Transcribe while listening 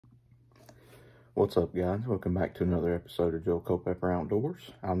What's up, guys? Welcome back to another episode of Joel Culpepper Outdoors.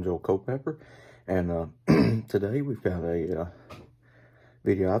 I'm Joel Culpepper, and today we've got a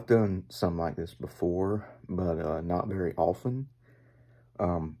video. I've done something like this before, but not very often.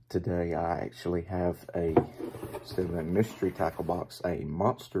 Today I actually have instead of a mystery tackle box, a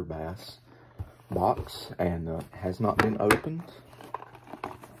monster bass box, and has not been opened.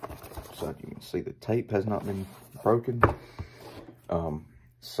 So you can see the tape has not been broken.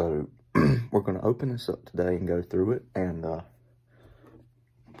 So we're going to open this up today and go through it, and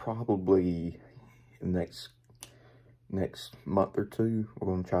probably next month or two we're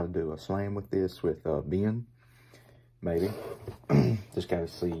going to try to do a slam with this with Ben, maybe. Just got to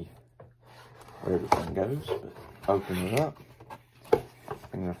see where everything goes. But open it up.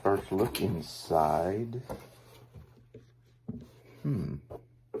 I'm going to first look inside.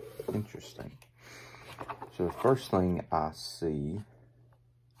 Interesting. So the first thing I see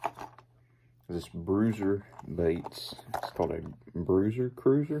is this Bruiser baits. It's called a Bruiser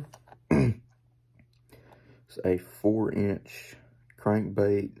Cruiser. It's a 4-inch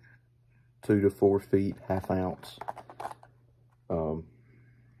crankbait, 2 to 4 feet, ½ ounce.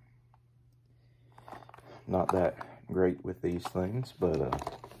 Not that great with these things,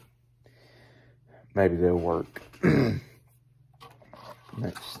 but maybe they'll work.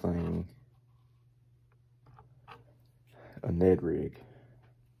 Next thing, a Ned rig,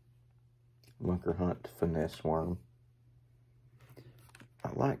 Lunker Hunt finesse worm. I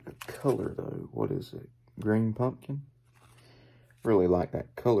like the color though. What is it? Green pumpkin. Really like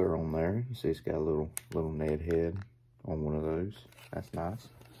that color on there. You see it's got a little Ned head on one of those. That's nice.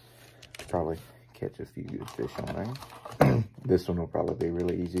 Probably catch a few good fish on there. This one will probably be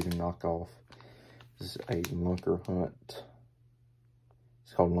really easy to knock off. This is a Lunker Hunt.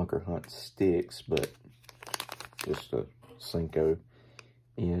 It's called Lunker Hunt Sticks, but just a Senko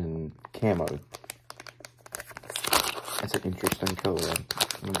in camo. That's an interesting color.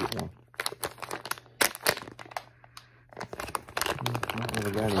 Let me get one. Not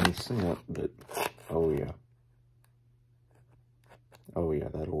really got any scent, but oh yeah. Oh yeah,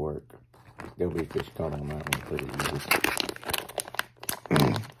 that'll work. There'll be fish caught on that one pretty easy.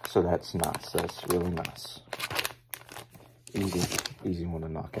 So that's nice. That's really nice. Easy one to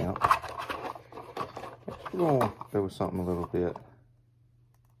knock out. Next, we're gonna go with something a little bit.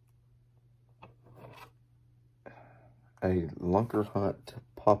 A Lunker Hunt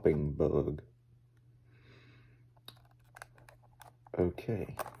popping bug.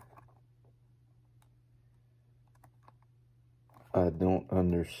 Okay. I don't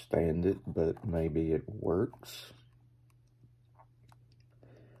understand it, but maybe it works.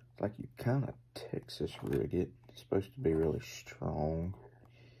 It's like you kind of Texas rig it. It's supposed to be really strong.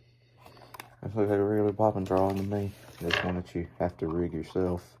 That's like a really popping draw to me. This one that you have to rig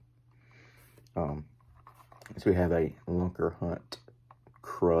yourself. So we have a Lunker Hunt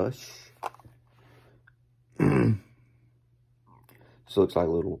Crush. This looks like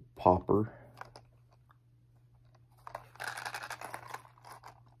a little popper.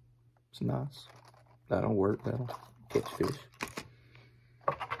 It's nice. That'll work. That'll catch fish.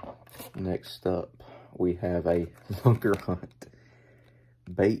 Next up, we have a Lunker Hunt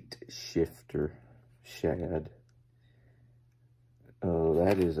Bait Shifter Shad.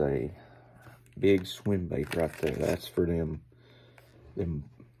 That is a big swim bait right there. That's for them 4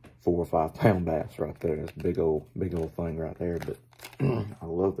 or 5 pound bass right there. That's a big old thing right there. But I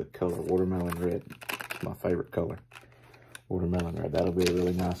love the color. Watermelon red. It's my favorite color. Watermelon red. That'll be a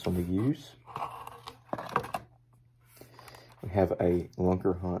really nice one to use. We have a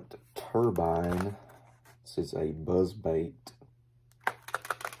Lunker Hunt Turbine. This is a buzz bait.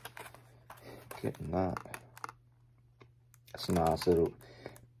 Getting that. That's nice. I'm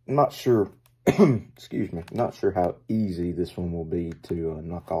not sure. Excuse me. Not sure how easy this one will be to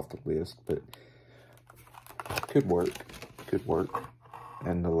knock off the list, but could work. Could work.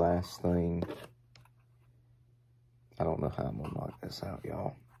 And the last thing, I don't know how I'm gonna knock this out,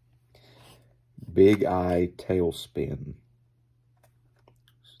 y'all. Big Eye Tailspin.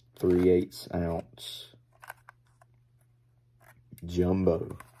 3/8 ounce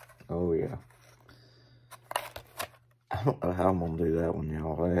jumbo. Oh yeah. I don't know how I'm gonna do that one,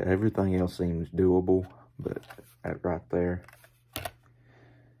 y'all. Everything else seems doable, but that right there,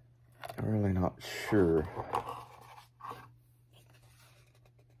 I'm really not sure.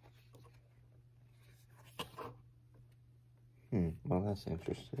 Well, that's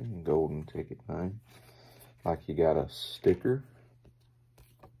interesting. Golden ticket thing. Like you got a sticker.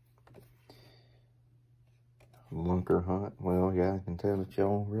 Lunker Hunt. Well, yeah, I can tell that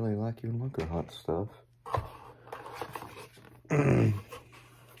y'all really like your Lunker Hunt stuff.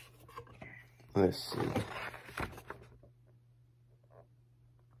 let's see.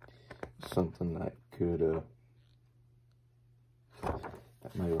 Something that could,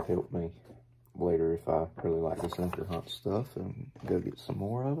 that may have helped me later if I really like this anchor hunt stuff and go get some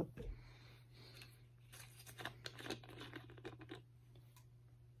more of it.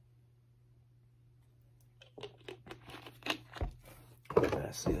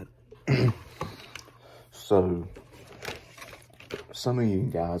 That's it. So, some of you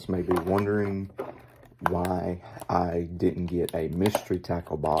guys may be wondering why I didn't get a mystery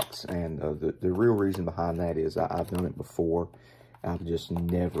tackle box, and the real reason behind that is I've done it before. I've just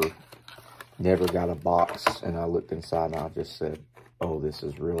never got a box, and I looked inside and I just said, oh, this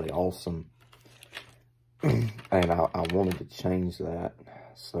is really awesome. And I wanted to change that,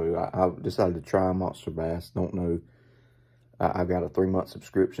 so I decided to try Monster Bass. Don't know, I've got a 3-month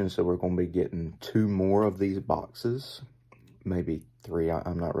subscription, so we're going to be getting 2 more of these boxes, maybe 3.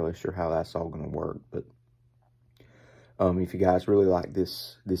 I'm not really sure how that's all going to work, but if you guys really like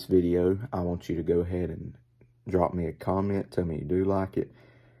this video, I want you to go ahead and drop me a comment. Tell me you do like it,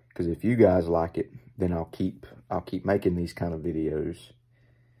 because if you guys like it, then I'll keep making these kind of videos,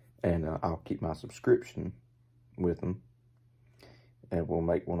 and I'll keep my subscription with them, and we'll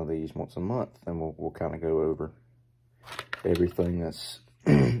make one of these once a month, and we'll kind of go over everything that's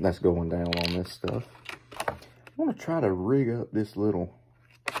that's going down on this stuff. I want to try to rig up this little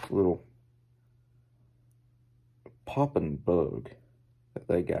popping bug that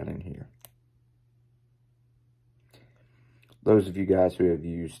they got in here. Those of you guys who have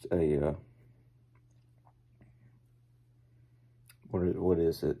used a what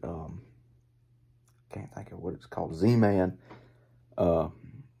is it? Can't think of what it's called. Z-Man, the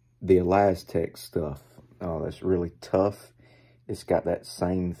Elastec stuff. That's really tough. It's got that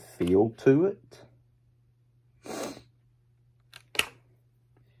same feel to it.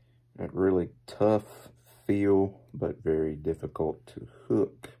 That really tough feel, but very difficult to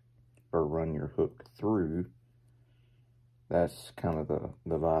hook or run your hook through. That's kind of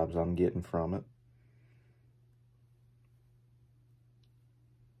the vibes I'm getting from it.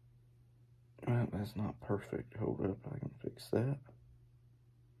 Well, that's not perfect. Hold up, I can fix that.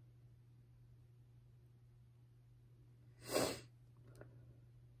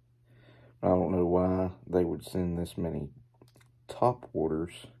 I don't know why they would send this many top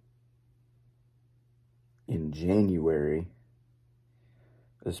waters in January,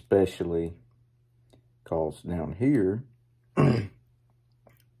 especially because down here,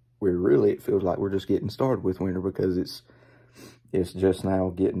 it feels like we're just getting started with winter, because it's just now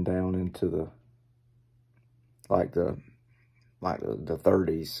getting down into the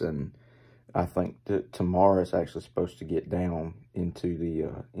 30s, and I think that tomorrow it's actually supposed to get down into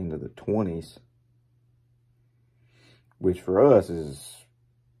the 20s, which for us is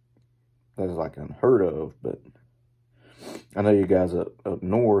like unheard of. But I know you guys up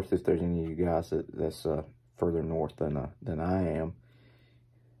north, if there's any of you guys that's further north than I am,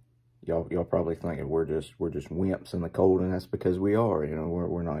 y'all probably thinking we're just wimps in the cold, and that's because we are. You know,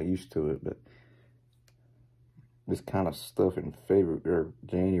 we're not used to it. But this kind of stuff in February or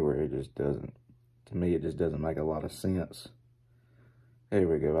January just doesn't, to me, it just doesn't make a lot of sense. There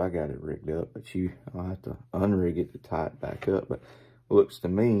we go. I got it rigged up, but I'll have to unrig it to tie it back up. But looks to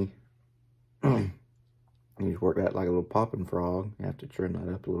me, you just work that like a little popping frog. You have to trim that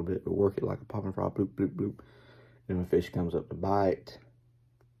up a little bit, but work it like a popping frog. Bloop, bloop, bloop. And when a fish comes up to bite,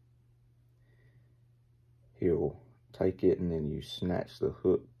 he'll take it, and then you snatch the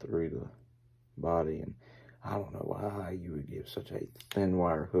hook through the body. And I don't know why you would give such a thin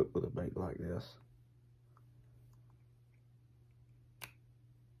wire hook with a bait like this.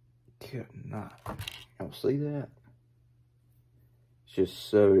 Could not. Y'all see that? It's just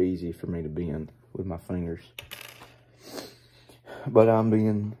so easy for me to bend with my fingers. But I'm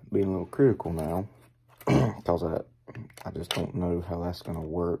being a little critical now, because I just don't know how that's gonna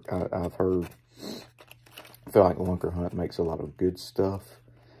work. I've heard, I feel like Lunker Hunt makes a lot of good stuff,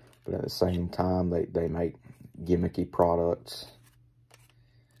 but at the same time, they make gimmicky products.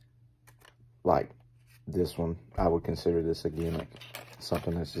 Like this one, I would consider this a gimmick.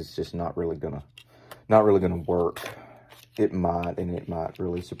 Something that's just not really gonna work. It might, and it might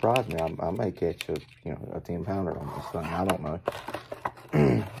really surprise me. I may catch a 10-pounder on this thing. I don't know.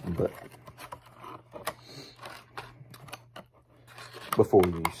 But before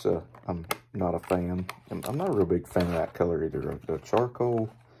use, I'm not a fan. I'm not a real big fan of that color either. The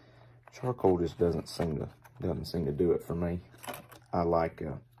charcoal just doesn't seem to do it for me. I like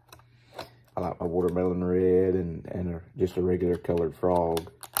my watermelon red and just a regular colored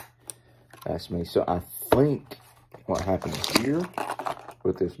frog. That's me. So I think what happened here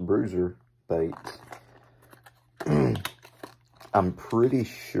with this bruiser crankbaits. I'm pretty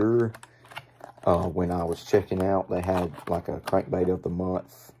sure when I was checking out, they had like a crankbait of the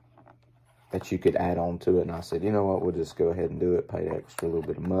month that you could add on to it. And I said, you know what, we'll just go ahead and do it, pay the extra little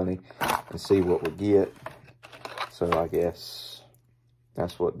bit of money and see what we get. So I guess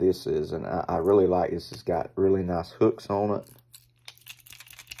that's what this is. And I really like this. It's got really nice hooks on it.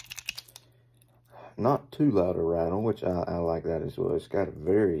 Not too loud a rattle, which I like that as well. It's got a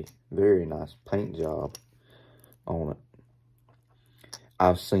very, very nice paint job on it.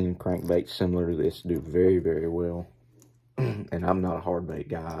 I've seen crankbaits similar to this do very, very well. And I'm not a hard bait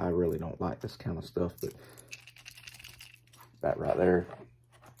guy. I really don't like this kind of stuff, but that right there,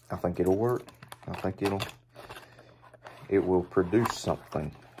 I think it'll work. I think it will produce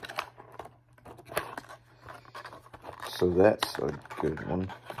something. So that's a good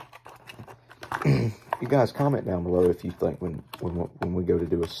one. You guys comment down below if you think when we go to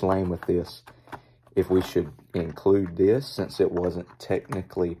do a slam with this, if we should include this since it wasn't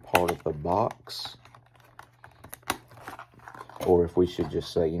technically part of the box, or if we should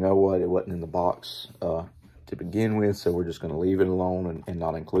just say, you know what, it wasn't in the box to begin with, so we're just going to leave it alone and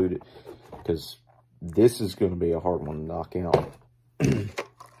not include it, because this is going to be a hard one to knock out.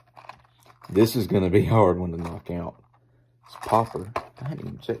 This is going to be a hard one to knock out. It's popper. I didn't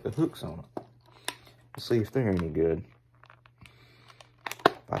even check the hooks on it. Let's see if they're any good.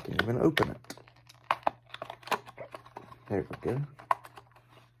 If I can even open it. There we go.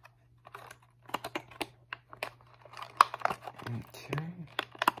 Okay.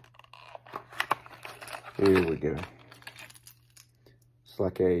 Here we go. It's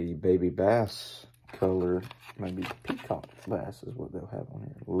like a baby bass color. Maybe peacock bass is what they'll have on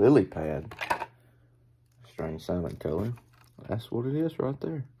here. Lily pad. Strange salmon color. That's what it is right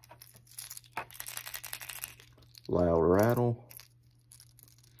there. Loud rattle.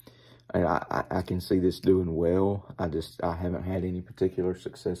 And I can see this doing well. I haven't had any particular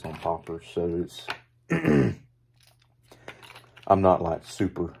success on poppers, so it's I'm not like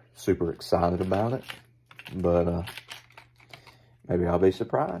super excited about it, but maybe I'll be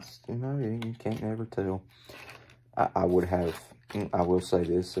surprised. You know, you can't never tell. I will say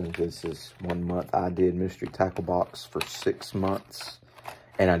this, and this is 1 month. I did Mystery Tackle Box for 6 months,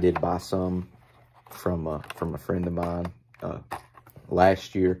 and I did buy some from a friend of mine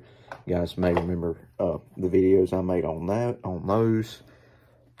last year. You guys may remember the videos I made on those.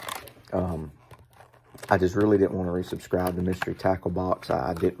 I just really didn't want to resubscribe to Mystery Tackle Box.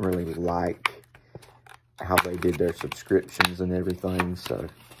 I didn't really like how they did their subscriptions and everything. So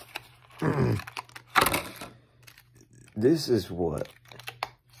this is what,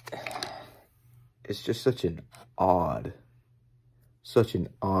 it's just such an odd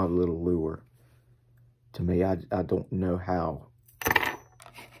little lure to me. I don't know how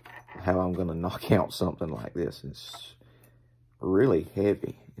I'm gonna knock out something like this. It's really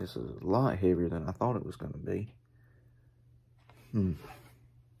heavy. It's a lot heavier than I thought it was gonna be.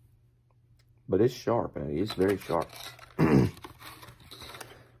 But it's sharp. It's very sharp.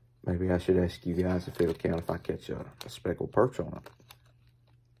 Maybe I should ask you guys if it'll count if I catch a speckled perch on it,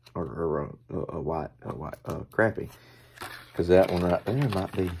 or a white crappie, because that one right there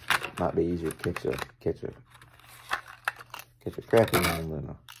might be easier to catch a crappie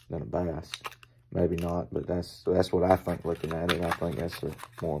on than a bass. Maybe not, but that's what I think looking at it. I think that's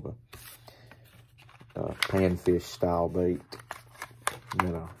more of a panfish style bait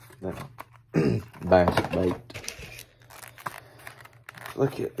than a bass bait.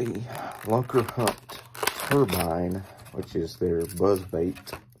 Look at the Lunker Hunt Turbine, which is their buzz bait.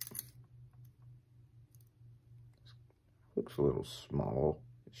 Looks a little small.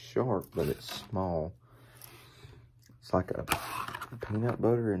 It's sharp, but it's small. It's like a peanut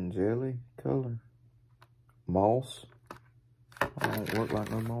butter and jelly color. Moss. Don't look like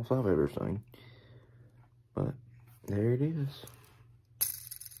no moss I've ever seen. But there it is.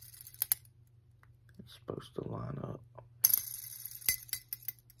 It's supposed to line up.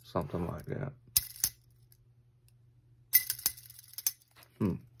 Something like that.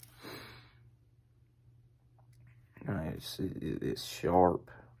 It's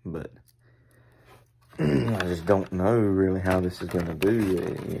sharp, but I just don't know really how this is going to do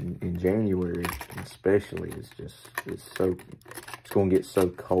in January, especially. It's going to get so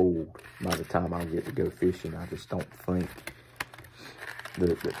cold by the time I get to go fishing. I just don't think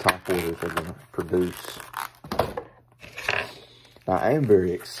the top orders are going to produce. I am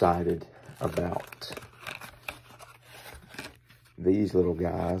very excited about these little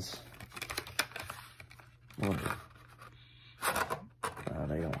guys.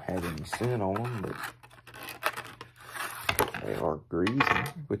 They don't have any scent on them, but They are greasy,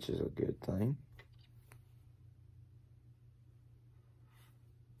 which is a good thing.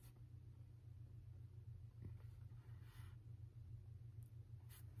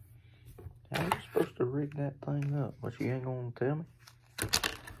 How are you supposed to rig that thing up? But you ain't gonna tell me?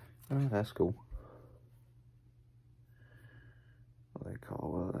 Oh, that's cool. What they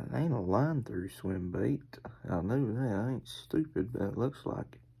call it ain't a line through swim bait. I know that. I ain't stupid, but it looks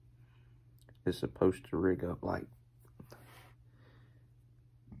like it. It's supposed to rig up like.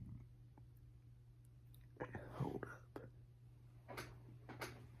 Hold up.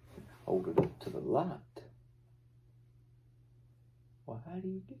 Hold it up to the light. Well, how do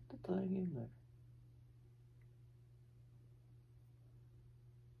you get the thing in there?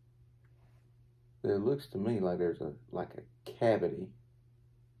 It looks to me like there's a cavity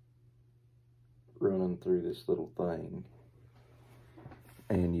running through this little thing,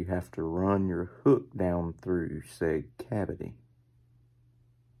 and you have to run your hook down through said cavity.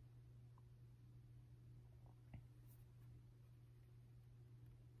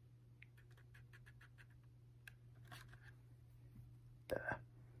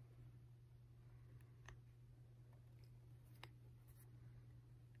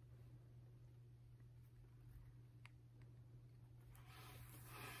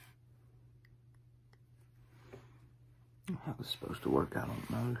 How it's supposed to work, I don't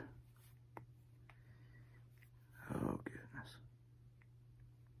know. Oh, goodness.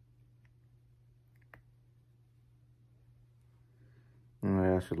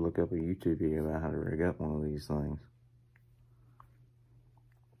 Well, I should look up a YouTube video about how to rig up one of these things.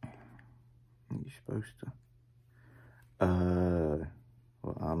 You're supposed to.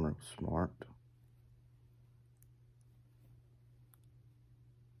 Well, I'm real smart.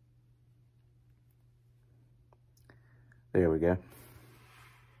 There we go.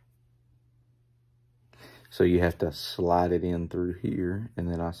 So you have to slide it in through here,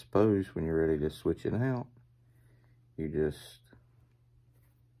 and then I suppose when you're ready to switch it out, you just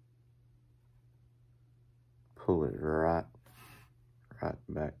pull it right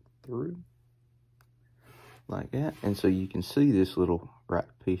back through like that. And so you can see this little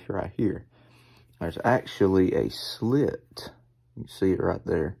piece right here. There's actually a slit. You see it right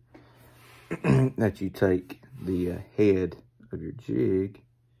there. That you take the head of your jig,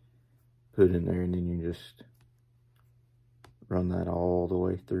 put in there, and then you just run that all the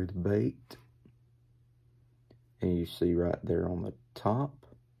way through the bait. And you see right there on the top,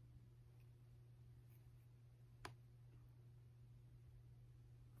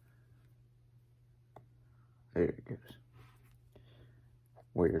 there it goes,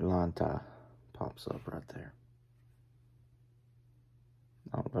 where your line tie pops up right there.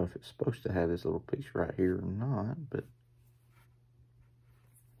 I don't know if it's supposed to have this little piece right here or not, but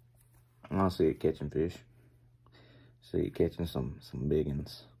I see it catching fish. See it catching some big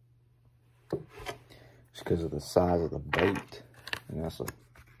ones. Just because of the size of the bait. And that's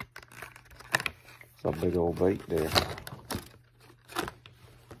a big old bait there.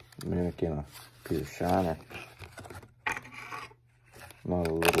 Mimicking a pure shiner. Not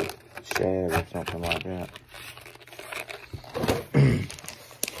a little shad or something like that.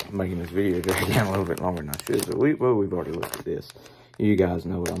 I'm making this video drag down a little bit longer than I should, but we've already looked at this. You guys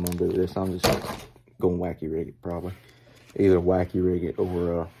know what I'm gonna do with this. I'm just gonna wacky rig it probably. Either wacky rig it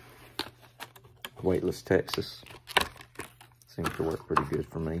or weightless Texas. Seems to work pretty good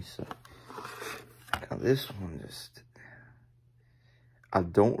for me. So now this one I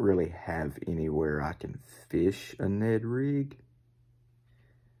don't really have anywhere I can fish a Ned rig,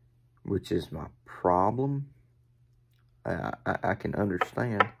 which is my problem. I can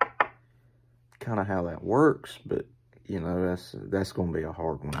understand kind of how that works, but you know, that's going to be a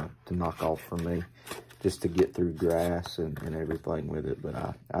hard one to knock off for me, just to get through grass and everything with it. But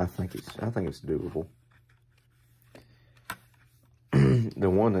I think it's doable. The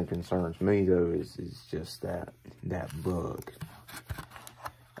one that concerns me though is just that bug.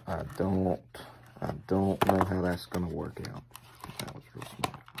 I don't know how that's going to work out. That was real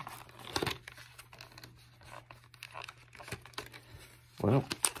smart. Well,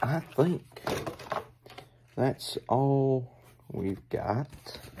 I think that's all we've got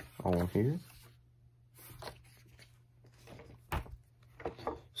on here.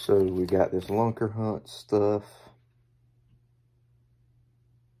 So we got this Lunker Hunt stuff.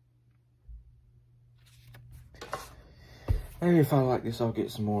 Maybe if I like this, I'll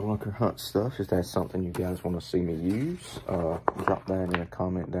get some more Lunker Hunt stuff. If that's something you guys want to see me use, drop that in a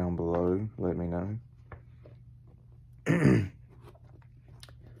comment down below. Let me know.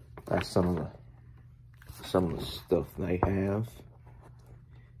 That's some of the stuff they have.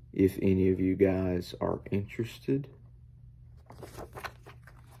 If any of you guys are interested,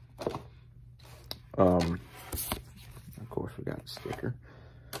 Of course, we got a sticker.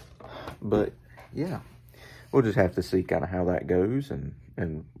 But, yeah. We'll just have to see kind of how that goes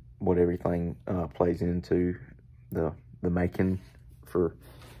and what everything plays into the making for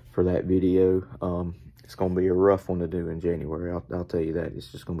that video. It's going to be a rough one to do in January. I'll tell you that.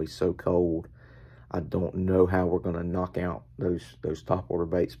 It's just going to be so cold. I don't know how we're going to knock out those top order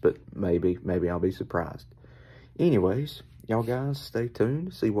baits, but maybe I'll be surprised. Anyways, y'all guys stay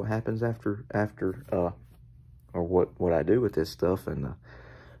tuned to see what happens after or what I do with this stuff, and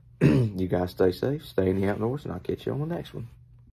you guys stay safe, stay in the outdoors, and I'll catch you on the next one.